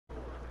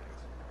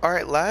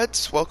Alright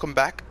lads, welcome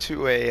back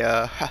to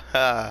a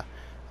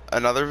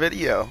another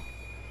video.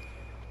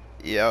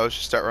 Yeah, I was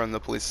just outrunning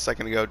the police a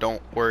second ago.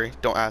 Don't worry,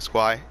 don't ask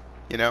why,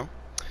 you know.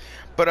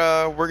 But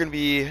we're gonna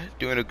be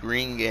doing a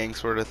green gang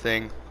sort of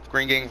thing.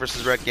 Green gang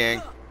versus red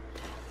gang.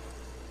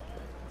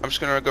 I'm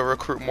just gonna go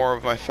recruit more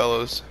of my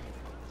fellows.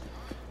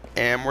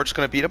 And we're just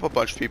gonna beat up a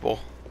bunch of people.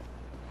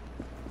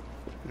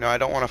 No, I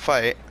don't wanna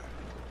fight.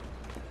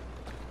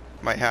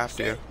 Might have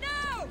to.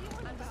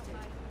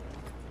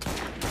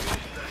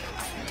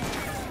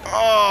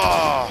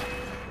 Oh!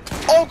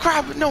 Oh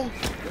crap! No!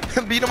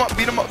 Beat him up!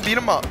 Beat him up! Beat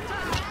him up!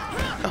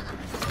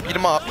 Beat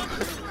him up!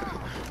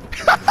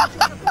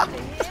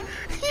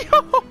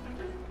 Yo!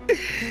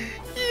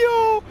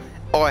 Yo!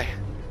 Oi!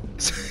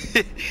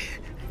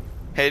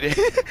 Hey, dude.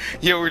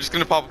 Yo, we're just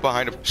gonna pop up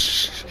behind him.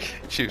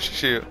 Shoot!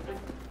 Shoot!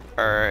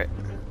 All right.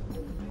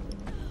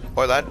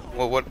 Oi, lad.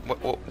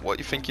 What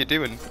you think you're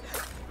doing?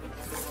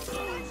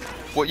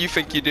 What you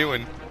think you're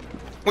doing?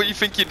 What you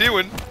think you're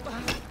doing?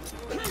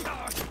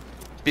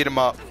 Beat him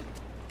up.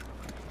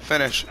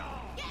 Finish.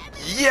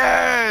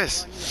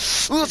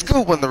 Yes! Let's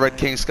go when the Red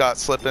King's got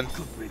slipping.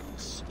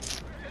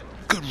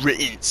 Good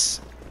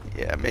riddance.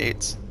 Yeah,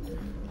 mates.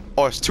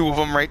 Oh, there's two of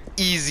them, right?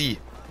 Easy.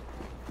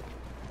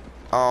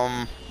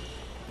 Oh,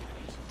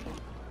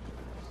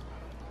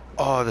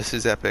 this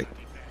is epic.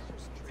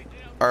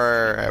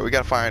 Alright, we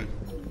gotta find.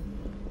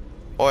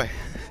 Oi.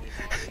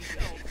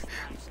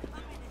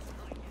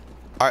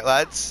 Alright,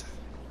 lads.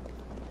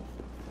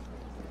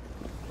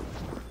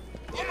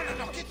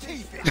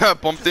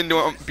 Bumped into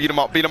him. Beat him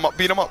up. Beat him up.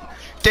 Beat him up.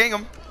 Gang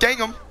him. Gang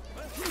him.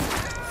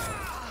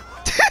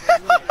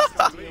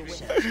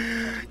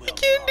 He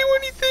can't do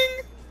anything.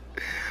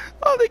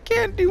 Oh, they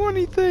can't do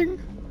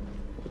anything.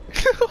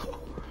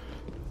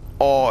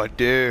 Oh,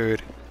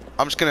 dude.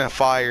 I'm just gonna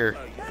fire.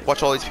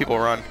 Watch all these people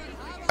run.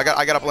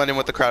 I gotta blend in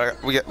with the crowd.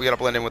 We gotta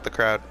blend in with the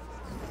crowd.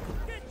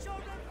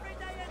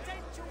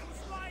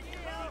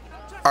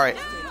 All right,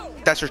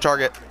 that's your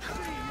target.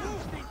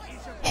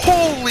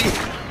 Holy!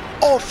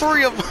 Oh,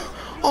 three of them.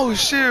 Oh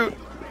shoot!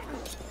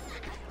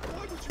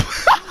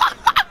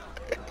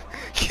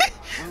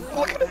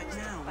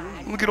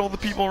 Look at all the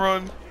people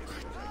run.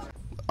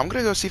 I'm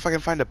gonna go see if I can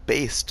find a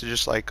base to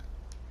just like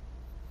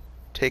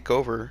take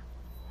over.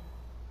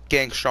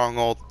 Gang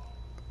stronghold.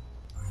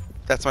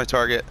 That's my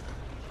target.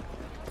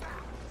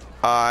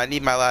 I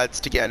need my lads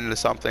to get into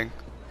something.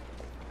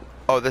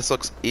 Oh, this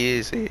looks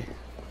easy.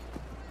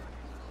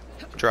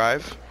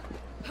 Drive.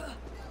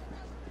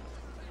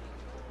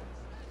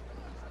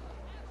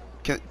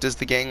 Does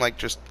the gang like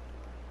just...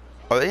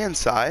 Are they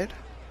inside?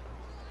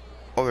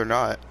 Oh, they're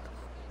not.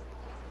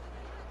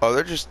 Oh,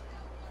 they're just...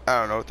 I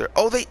don't know what they're...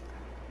 Oh, they...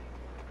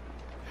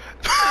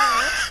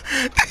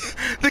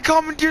 They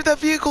commandeered that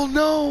vehicle,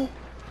 no!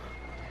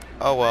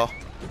 Oh, well.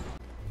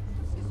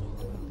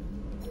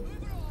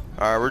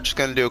 Alright, we're just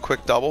gonna do a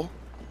quick double.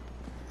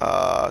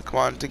 Come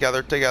on,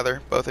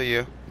 together, both of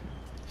you.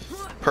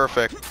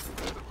 Perfect.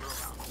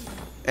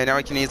 And now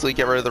we can easily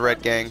get rid of the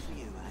red gang.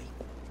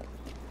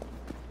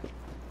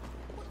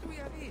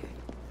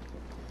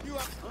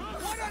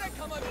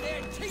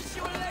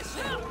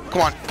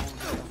 Come on.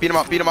 Beat him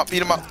up, beat him up,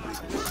 beat him up.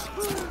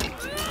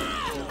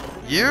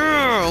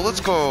 Yeah,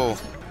 let's go.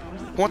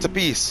 Who wants a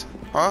piece?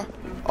 Huh?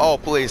 Oh,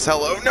 police,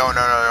 hello. No.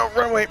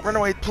 Run away, run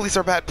away. Police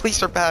are bad,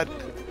 police are bad.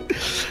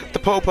 The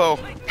popo.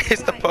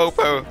 It's the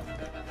popo.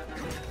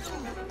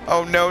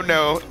 Oh,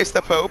 no. It's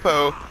the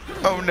popo.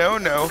 Oh,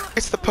 no.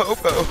 It's the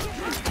popo.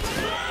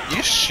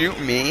 You shoot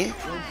me?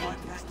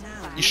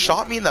 You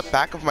shot me in the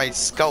back of my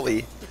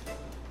scully.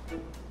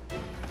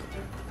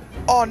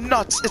 Oh,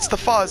 nuts. It's the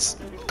fuzz.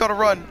 Gotta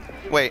run.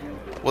 Wait,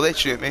 will they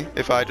shoot me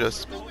if I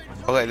just...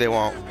 Okay, they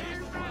won't.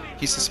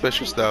 He's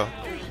suspicious, though.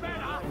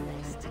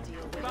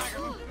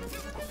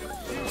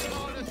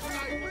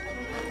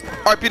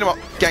 Alright, beat him up.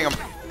 Gang him.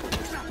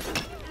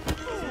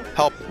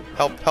 Help.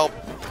 Come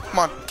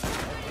on.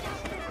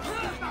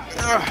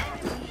 Ugh.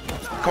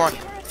 Come on.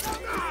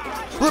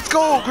 Let's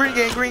go! Green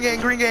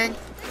gang.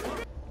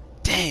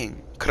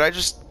 Dang. Could I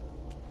just...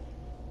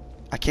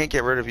 I can't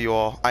get rid of you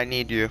all. I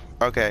need you.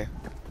 Okay.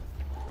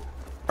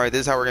 Alright,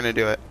 this is how we're gonna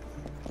do it.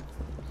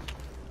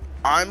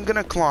 I'm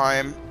gonna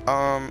climb.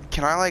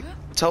 Can I like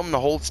tell them to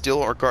hold still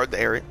or guard the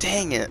area?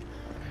 Dang it.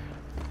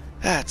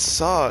 That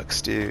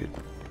sucks, dude.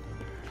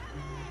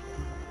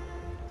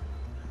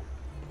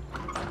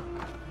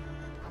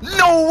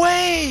 No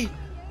way!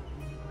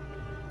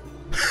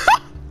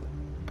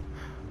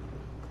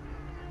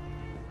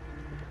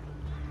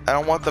 I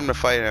don't want them to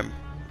fight him.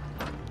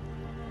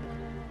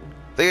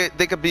 They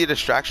could be a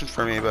distraction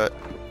for me, but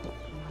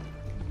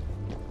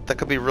that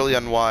could be really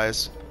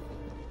unwise.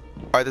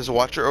 Alright, there's a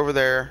watcher over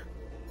there.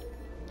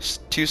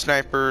 Two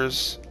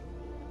snipers.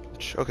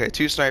 Okay,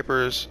 two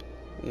snipers.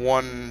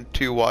 2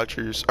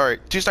 watchers.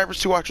 Alright, 2 snipers,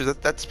 2 watchers.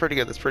 That's pretty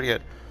good. That's pretty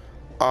good.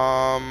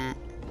 I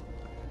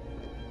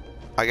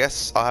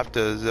guess I'll have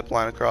to zip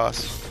line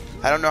across.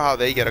 I don't know how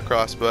they get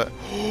across, but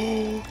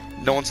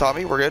no one saw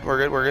me. We're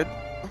good.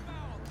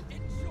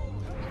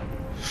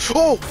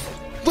 Oh!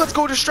 Let's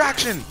go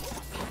distraction!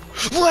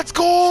 Let's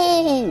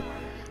go!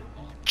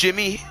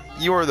 Jimmy,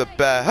 you are the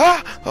best.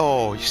 Ah!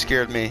 Oh, you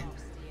scared me.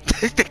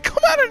 They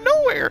come out of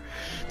nowhere.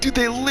 Dude,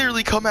 they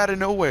literally come out of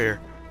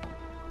nowhere.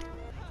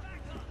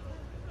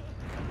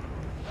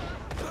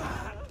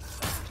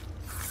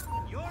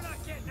 You're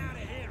not getting out of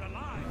here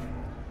alive.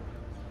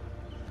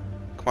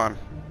 Come on.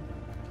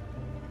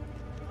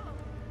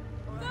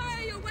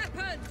 Fire your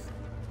weapons!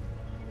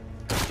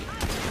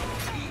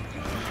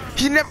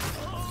 He never.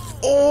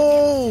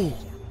 Oh!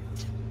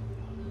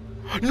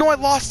 No, I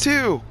lost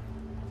too.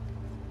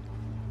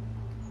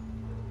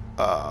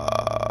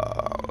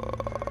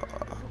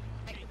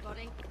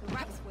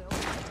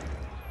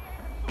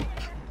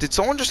 Did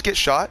someone just get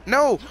shot?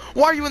 No!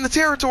 Why are you in the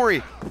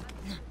territory?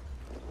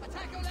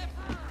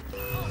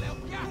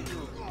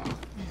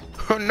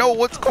 Oh no,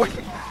 what's going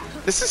on?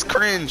 This is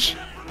cringe.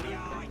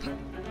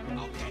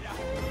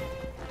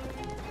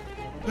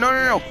 No,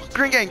 no, no.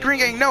 Green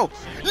gang, no.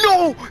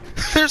 No!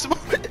 There's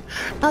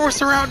bro, we're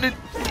surrounded.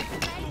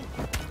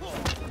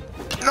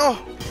 No!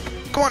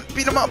 Come on,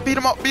 beat him up, beat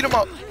him up, beat him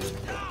up.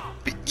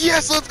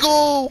 Yes, let's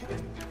go!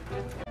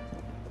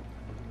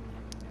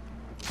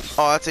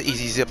 Oh, that's an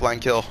easy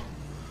zipline kill.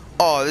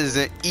 Oh, this is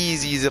an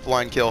easy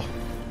zipline kill.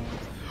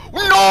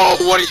 No!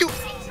 What are you?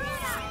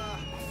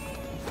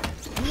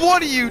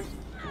 What are you?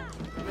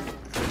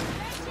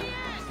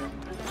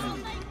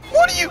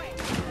 What are you?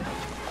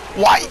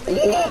 Why?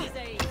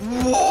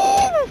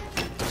 Whoa!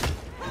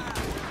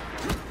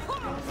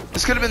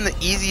 This could have been the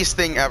easiest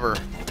thing ever.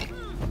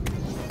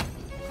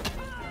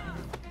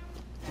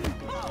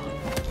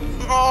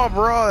 Oh,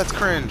 bro, that's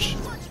cringe.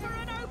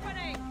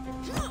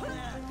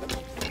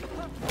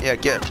 Yeah,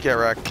 get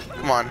wrecked.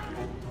 Come on.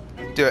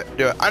 Do it,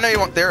 do it. I know you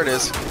want. There it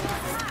is.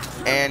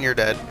 And you're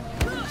dead.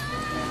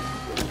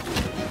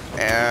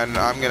 And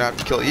I'm gonna have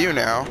to kill you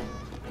now.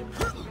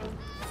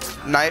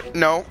 Knife.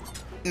 No.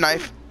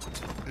 Knife.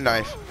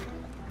 Knife.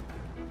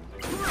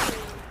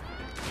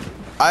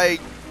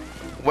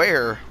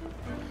 Where?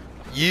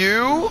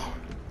 You?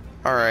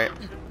 Alright.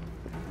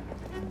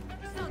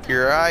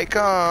 Here I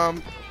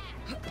come.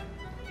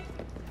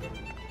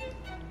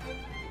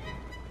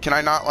 Can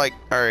I not, like...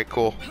 Alright,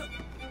 cool.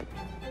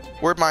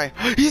 Where'd my...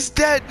 He's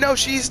dead! No,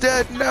 she's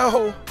dead!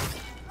 No!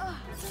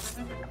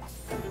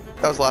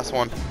 That was the last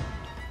one.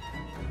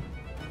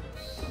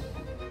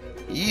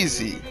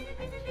 Easy.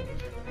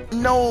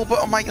 No,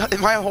 but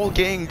my whole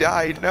gang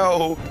died.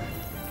 No.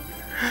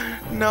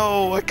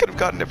 No, I could have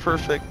gotten it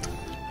perfect.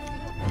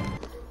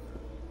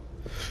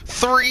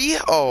 3?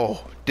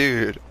 Oh,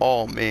 dude.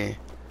 Oh, me.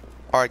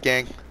 Alright,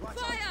 gang.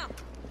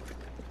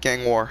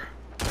 Gang war.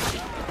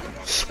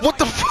 What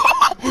the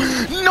fuck?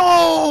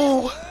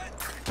 No!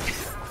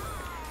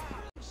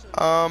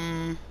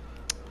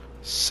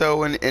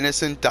 So an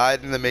innocent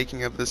died in the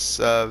making of this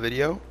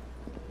video.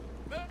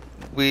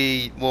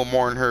 We will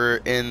mourn her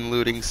in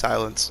looting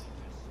silence.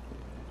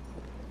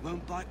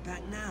 Won't bite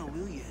back now,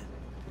 will you?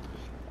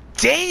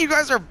 Dang, you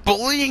guys are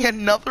bullying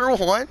another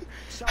one?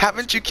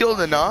 Haven't you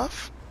killed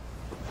enough?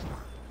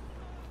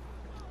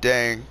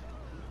 Dang.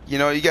 You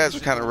know, you guys are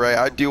kind of right.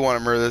 I do want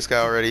to murder this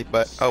guy already,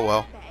 but oh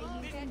well.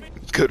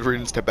 Good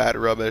riddance to bad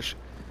rubbish.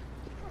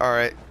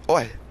 Alright.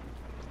 Oi.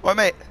 Oi,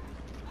 mate.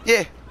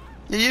 Yeah.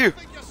 Yeah, you.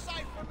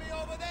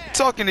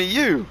 Talking to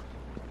you.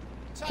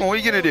 Come on, what are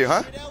you gonna do,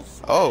 huh?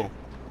 Oh.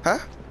 Huh?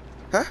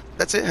 Huh?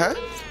 That's it, huh?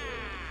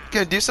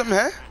 Gonna do something,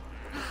 huh?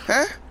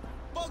 Huh?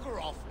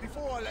 Bugger off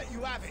before I let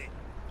you have it.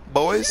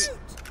 Boys?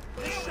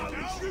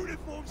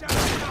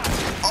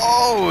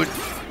 Oh,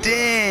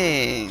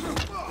 dang.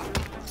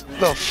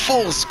 The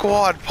full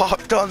squad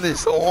popped on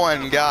this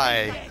one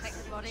guy.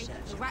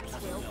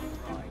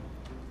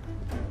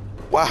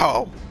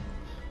 Wow.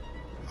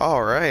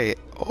 Alright.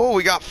 Oh,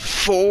 we got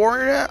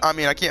 4 now? I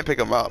mean, I can't pick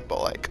them up,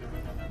 but like...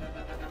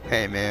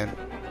 Hey, man.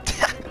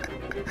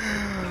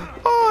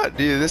 Oh,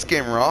 dude, this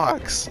game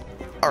rocks.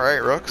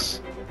 Alright,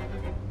 Rooks.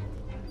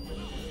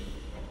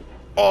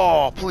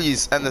 Oh,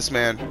 please, end this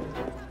man.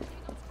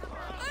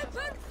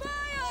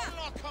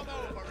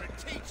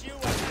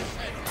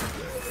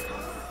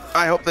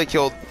 I hope they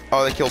killed...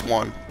 Oh, they killed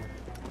one.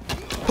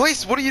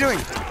 Police, what are you doing?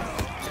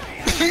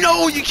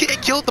 No, you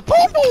can't kill the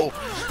popo!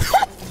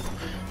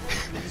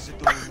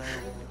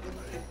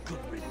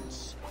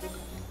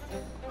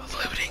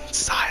 Looting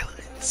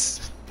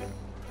silence.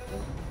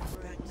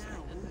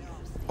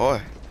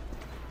 Boy,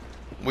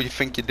 what do you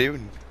think you're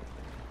doing?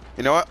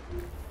 You know what?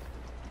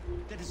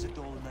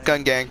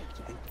 Gun gang.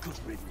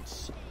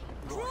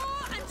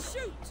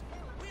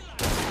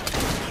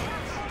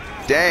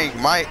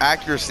 Dang, my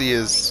accuracy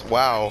is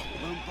wow.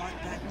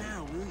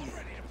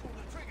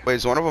 Wait,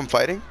 is one of them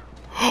fighting?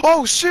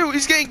 Oh shoot,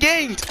 he's getting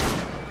ganged!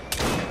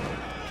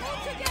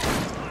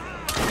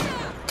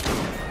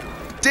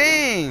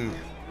 Dang!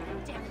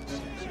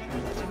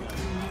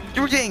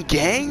 You were getting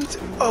ganged?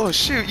 Oh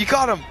shoot, you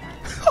got him!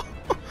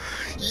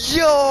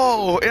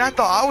 Yo! And I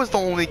thought I was the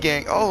only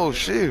gang. Oh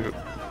shoot.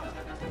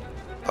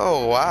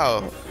 Oh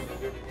wow.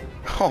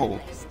 Oh.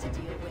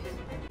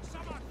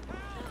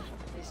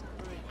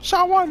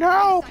 Someone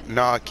help!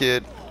 Nah,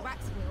 kid.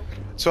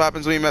 That's what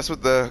happens when you mess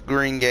with the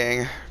green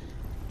gang.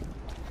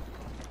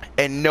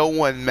 and no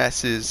one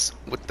messes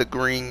with the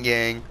green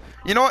gang.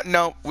 You know what?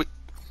 No, we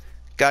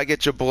gotta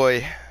get your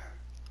boy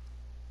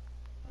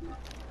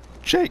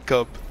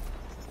Jacob.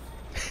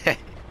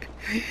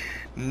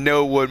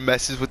 No one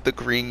messes with the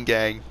green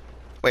gang.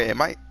 Wait,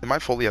 am I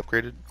fully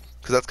upgraded?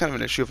 Because that's kind of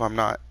an issue if I'm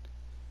not.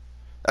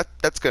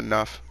 That's good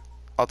enough.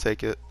 I'll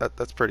take it.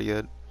 That's pretty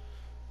good.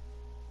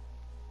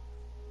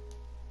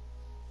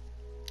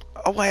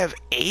 Oh, I have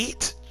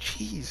 8?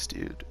 Jeez,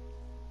 dude.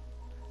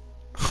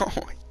 Oh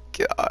my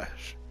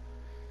gosh.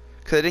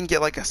 Because I didn't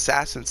get like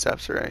assassin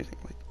steps or anything.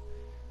 Like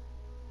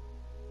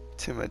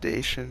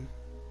intimidation.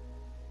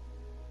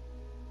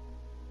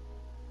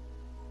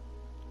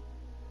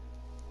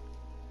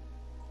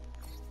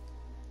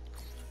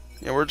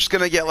 Yeah, we're just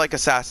gonna get like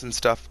assassin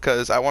stuff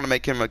because I want to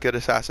make him a good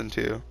assassin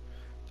too.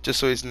 Just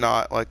so he's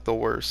not like the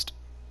worst.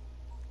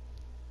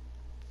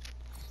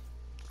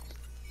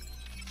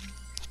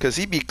 Because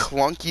he'd be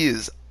clunky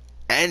as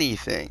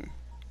anything.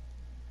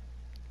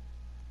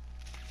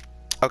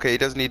 Okay, he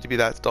doesn't need to be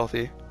that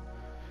stealthy.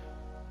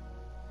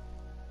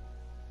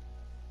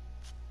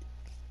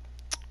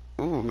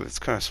 Ooh, it's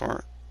kind of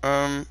smart.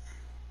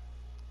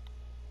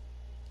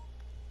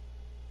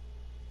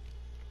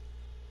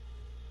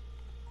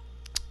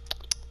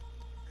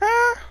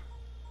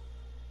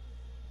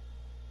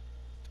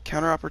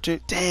 Counter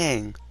opportunity.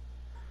 Dang.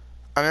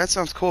 I mean, that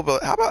sounds cool,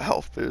 but how about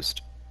health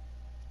boost?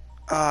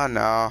 Ah,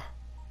 no.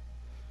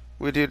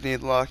 We do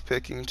need lock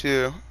picking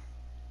too.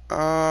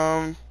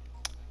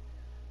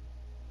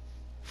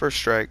 First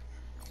strike.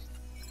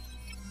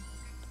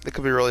 That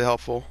could be really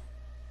helpful.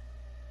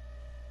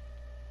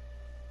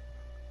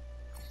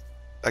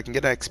 I can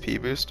get an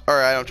XP boost.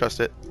 Alright, I don't trust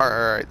it.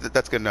 Alright,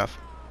 that's good enough.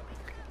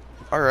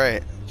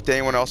 Alright. Did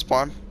anyone else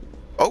spawn?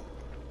 Oh!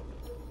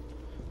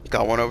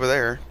 Got one over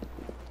there.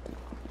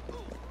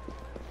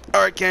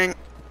 Alright, gang.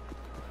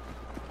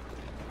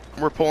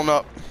 We're pulling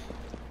up.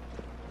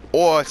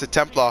 Oh, it's a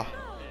Templar.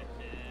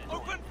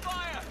 Open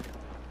fire!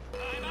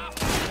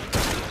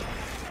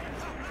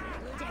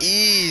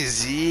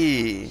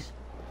 Easy.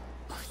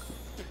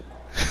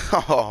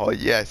 Oh,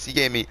 yes. He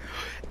gave me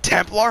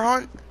Templar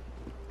hunt?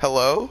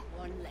 Hello?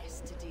 One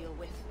less to deal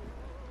with.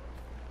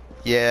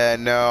 Yeah,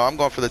 no. I'm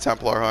going for the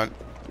Templar hunt.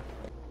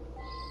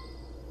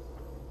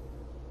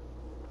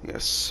 You got a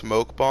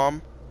smoke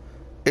bomb?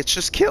 It's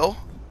just kill?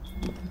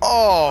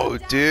 Oh,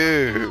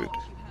 dude.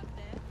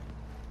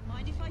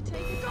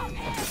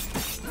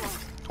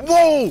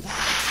 Whoa!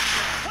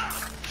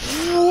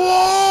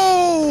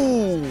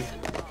 Whoa!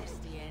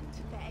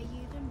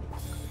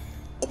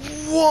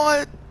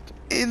 What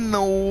in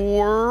the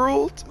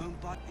world?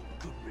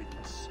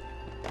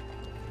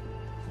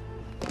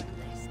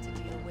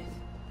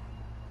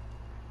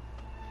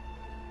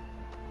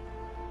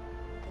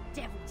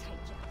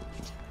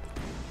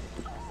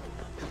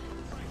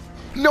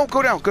 No,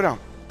 go down, go down.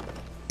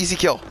 Easy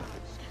kill.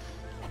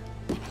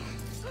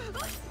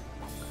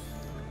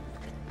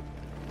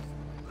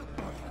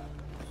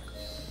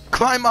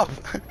 Climb up.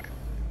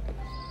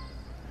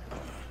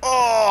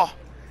 Oh,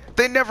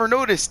 they never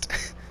noticed.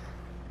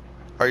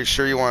 Are you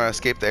sure you want to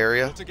escape the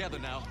area? Together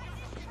now.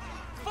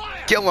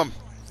 Kill him.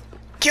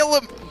 Kill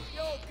him.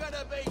 You're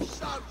gonna be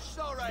so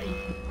sorry.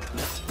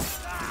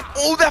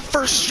 Oh, that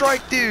first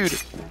strike,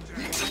 dude.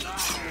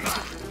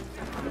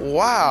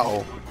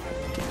 Wow.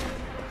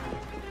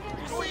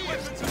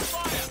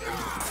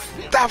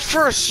 That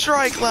first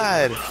strike,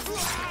 lad.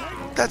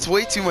 That's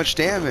way too much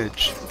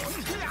damage.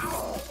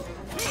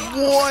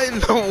 What in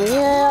the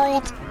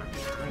world?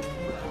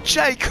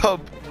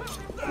 Jacob.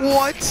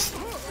 What?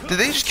 Did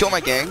they just kill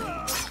my gang?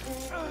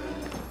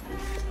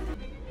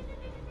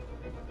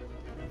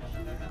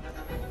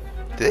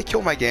 Did they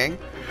kill my gang?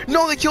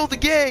 No, they killed the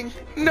gang.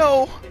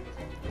 No.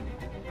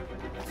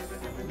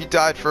 You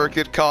died for a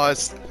good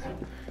cause.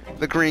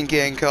 The green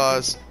gang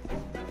cause.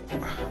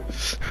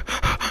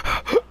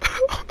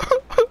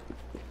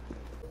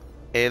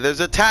 Hey, there's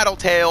a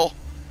tattletale.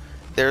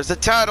 There's a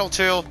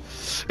tattletale.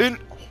 And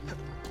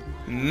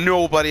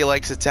nobody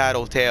likes a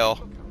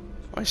tattletale.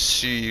 I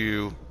see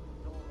you.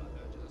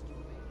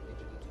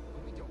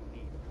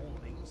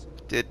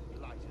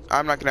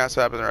 I'm not gonna ask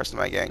what happened to the rest of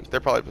my gang. They're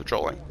probably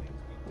patrolling.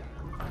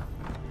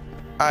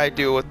 I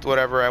do with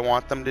whatever I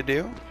want them to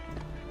do.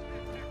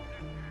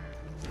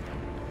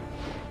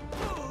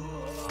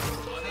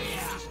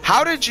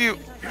 How did you?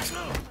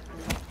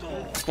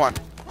 Come on,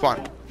 come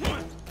on.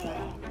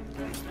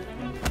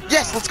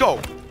 Yes, let's go.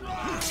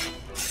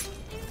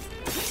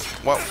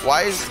 What?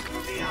 Why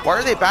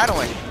are they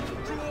battling?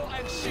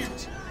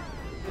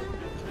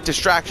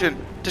 Distraction!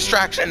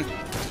 Distraction!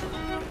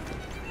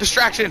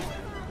 Distraction!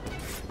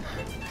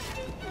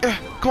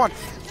 Come on!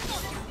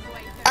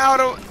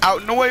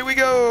 Out and away we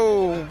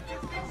go!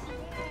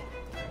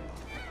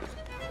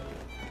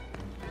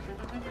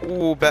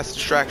 Ooh, best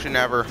distraction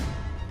ever.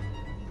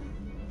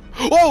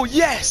 Oh,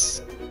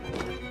 yes!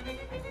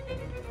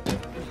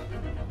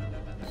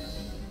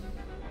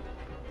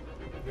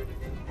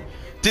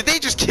 Did they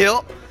just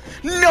kill?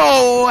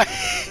 No!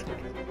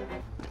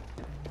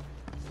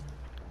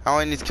 I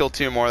only need to kill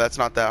 2 more. That's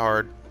not that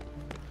hard.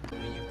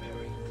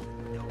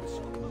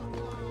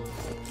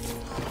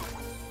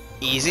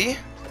 Easy.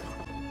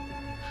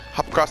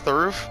 Hop across the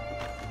roof.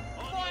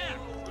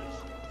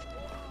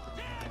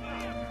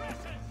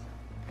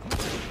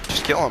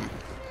 Just kill him.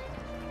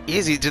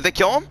 Easy. Did they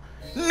kill him?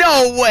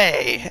 No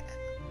way!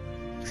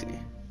 Let's see.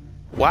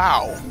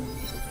 Wow.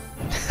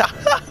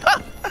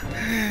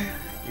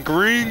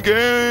 Green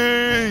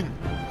gang!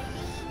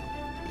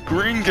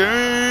 Green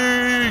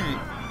gang!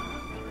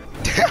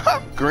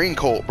 Green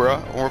cult,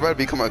 bro. We're about to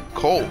become a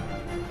cult.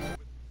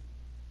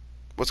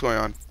 What's going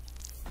on?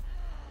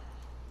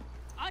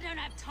 I don't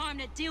have time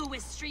to deal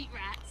with street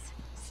rats.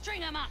 String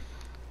them up.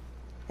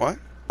 What?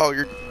 Oh,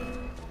 you're...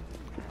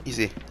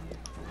 Easy.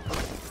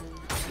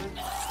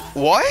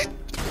 What?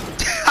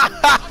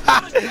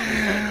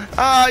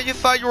 You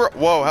thought you were...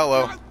 Whoa,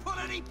 hello. Don't pull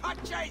any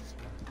punches!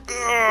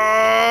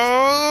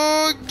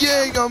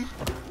 Gang 'em.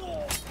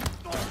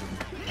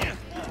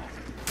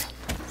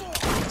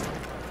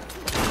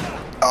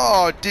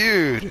 Oh,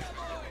 dude.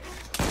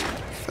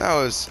 That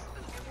was...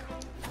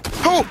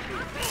 Oh!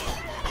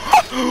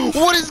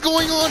 What is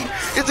going on?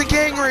 It's a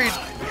gang raid.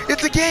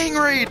 It's a gang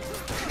raid.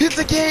 It's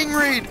a gang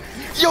raid.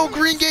 Yo,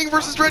 green gang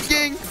versus red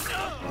gang.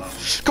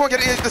 Come on,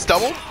 get this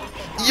double.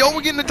 Yo,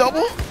 we're getting a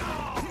double.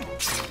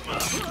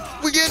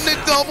 We're getting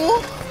a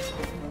double.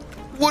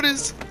 What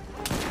is...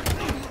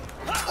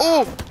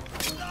 Oh!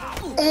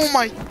 Oh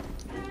my...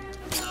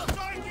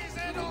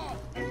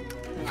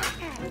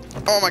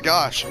 Oh my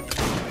gosh.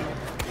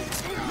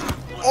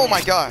 Oh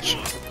my gosh.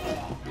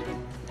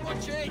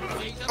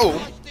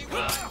 Oh.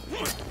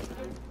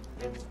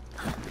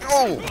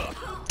 Oh.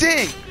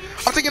 Dang.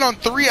 I'm taking on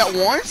 3 at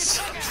once?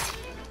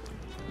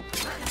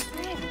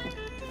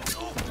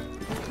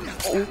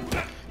 Oh.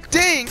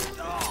 Dang.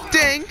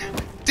 Dang.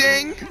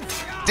 Dang.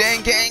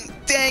 Dang gang.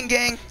 Dang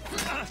gang.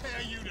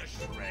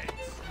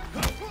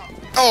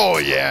 Oh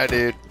yeah,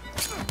 dude.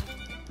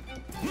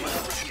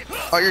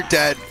 Oh, you're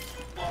dead.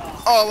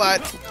 Oh,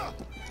 lad.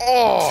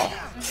 Oh.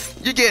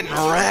 You're getting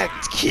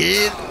wrecked,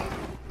 kid.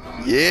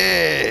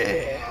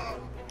 Yeah.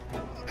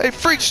 Hey,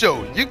 Freak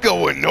Show, you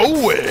going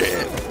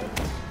nowhere.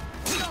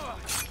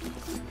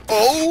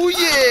 Oh,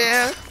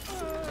 yeah.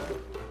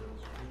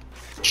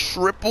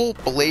 Triple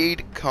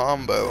blade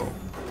combo.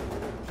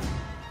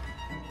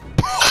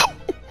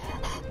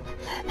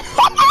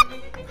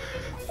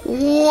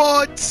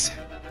 What?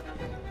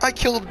 I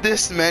killed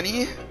this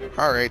many?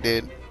 Alright,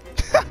 dude.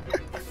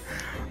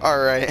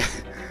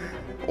 Alright.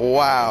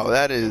 Wow,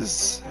 that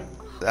is...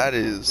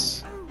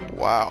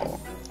 Wow.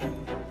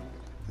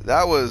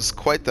 That was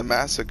quite the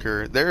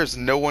massacre. There's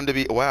no one to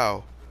be...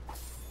 Wow.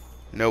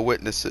 No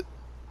witnesses.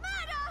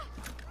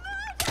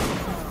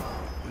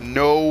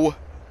 No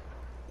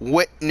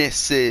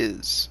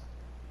witnesses.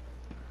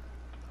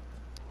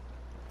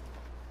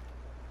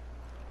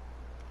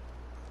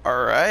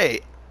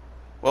 Alright.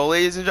 Well,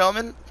 ladies and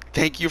gentlemen,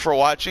 thank you for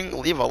watching.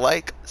 Leave a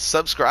like,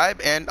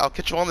 subscribe, and I'll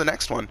catch you on the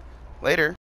next one. Later.